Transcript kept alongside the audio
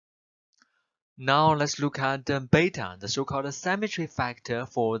Now let's look at beta, the so-called symmetry factor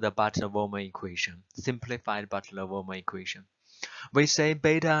for the Butler Volmer equation, simplified Butler Volmer equation. We say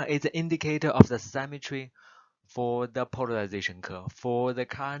beta is the indicator of the symmetry for the polarization curve, for the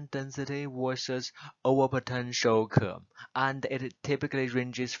current density versus overpotential curve, and it typically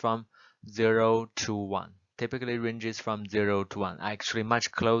ranges from 0 to 1. Typically ranges from 0 to 1, actually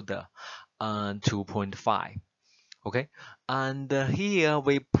much closer to 0.5. Okay, and here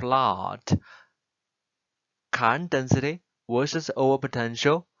we plot current density versus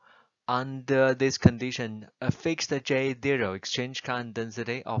overpotential. Under this condition, a fixed J0 exchange current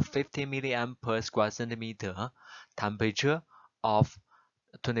density of 50 milliamp per square centimeter, temperature of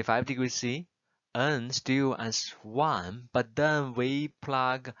 25 degrees C, and still as 1, but then we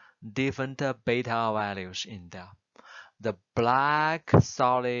plug different beta values in there. The black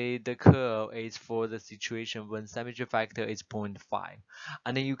solid curve is for the situation when symmetry factor is 0.5,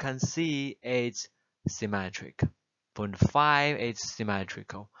 and you can see it's symmetric. 0.5 is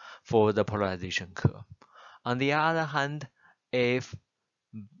symmetrical for the polarization curve. On the other hand, if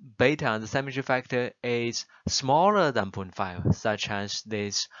beta, the symmetry factor, is smaller than 0.5, such as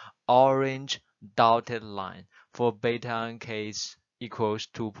this orange dotted line, for beta case equals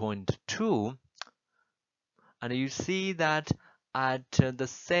 2.2, and you see that at the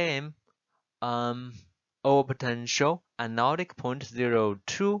same overpotential anodic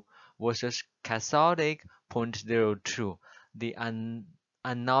 0.02 versus cathodic 0.02, the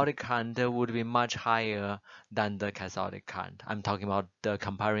anodic current would be much higher than the cathodic current. I'm talking about the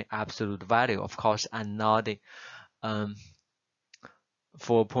comparing absolute value. Of course, anodic for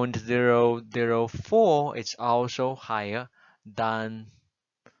 0.004 it's also higher than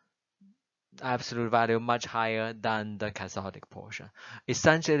absolute value, much higher than the cathodic portion.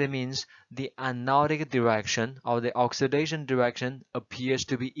 Essentially, it means the anodic direction or the oxidation direction appears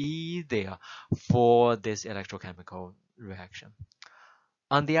to be easier for this electrochemical reaction.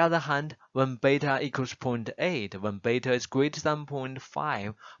 On the other hand, when beta equals 0.8, when beta is greater than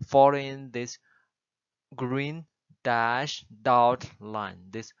 0.5, following this green dash dot line,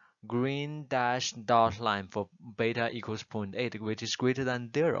 this green dash dot line for beta equals 0.8, which is greater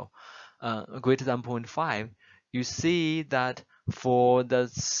than 0, greater than 0.5, you see that for the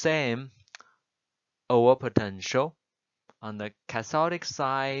same overpotential, on the cathodic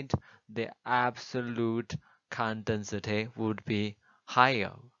side, the absolute current density would be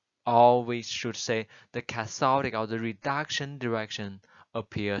higher. Or we should say the cathodic or the reduction direction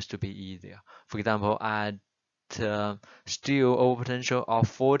appears to be easier. For example, at still overpotential of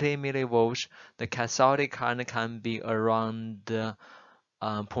 40 millivolts, the cathodic current can be around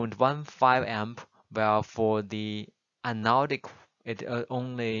 0.15 amp, while for the anodic it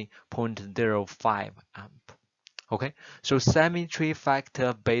only 0.05 amp. Okay, so symmetry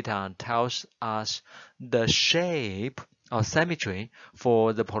factor beta tells us the shape or symmetry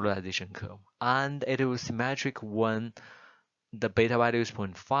for the polarization curve, and it is symmetric when the beta value is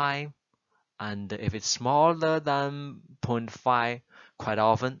 0.5, and if it's smaller than 0.5, quite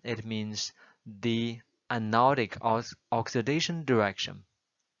often it means the anodic oxidation direction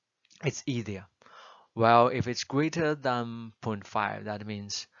is easier. Well, if it's greater than 0.5, that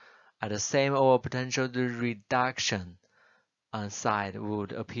means at the same overpotential, the reduction side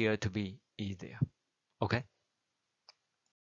would appear to be easier. Okay.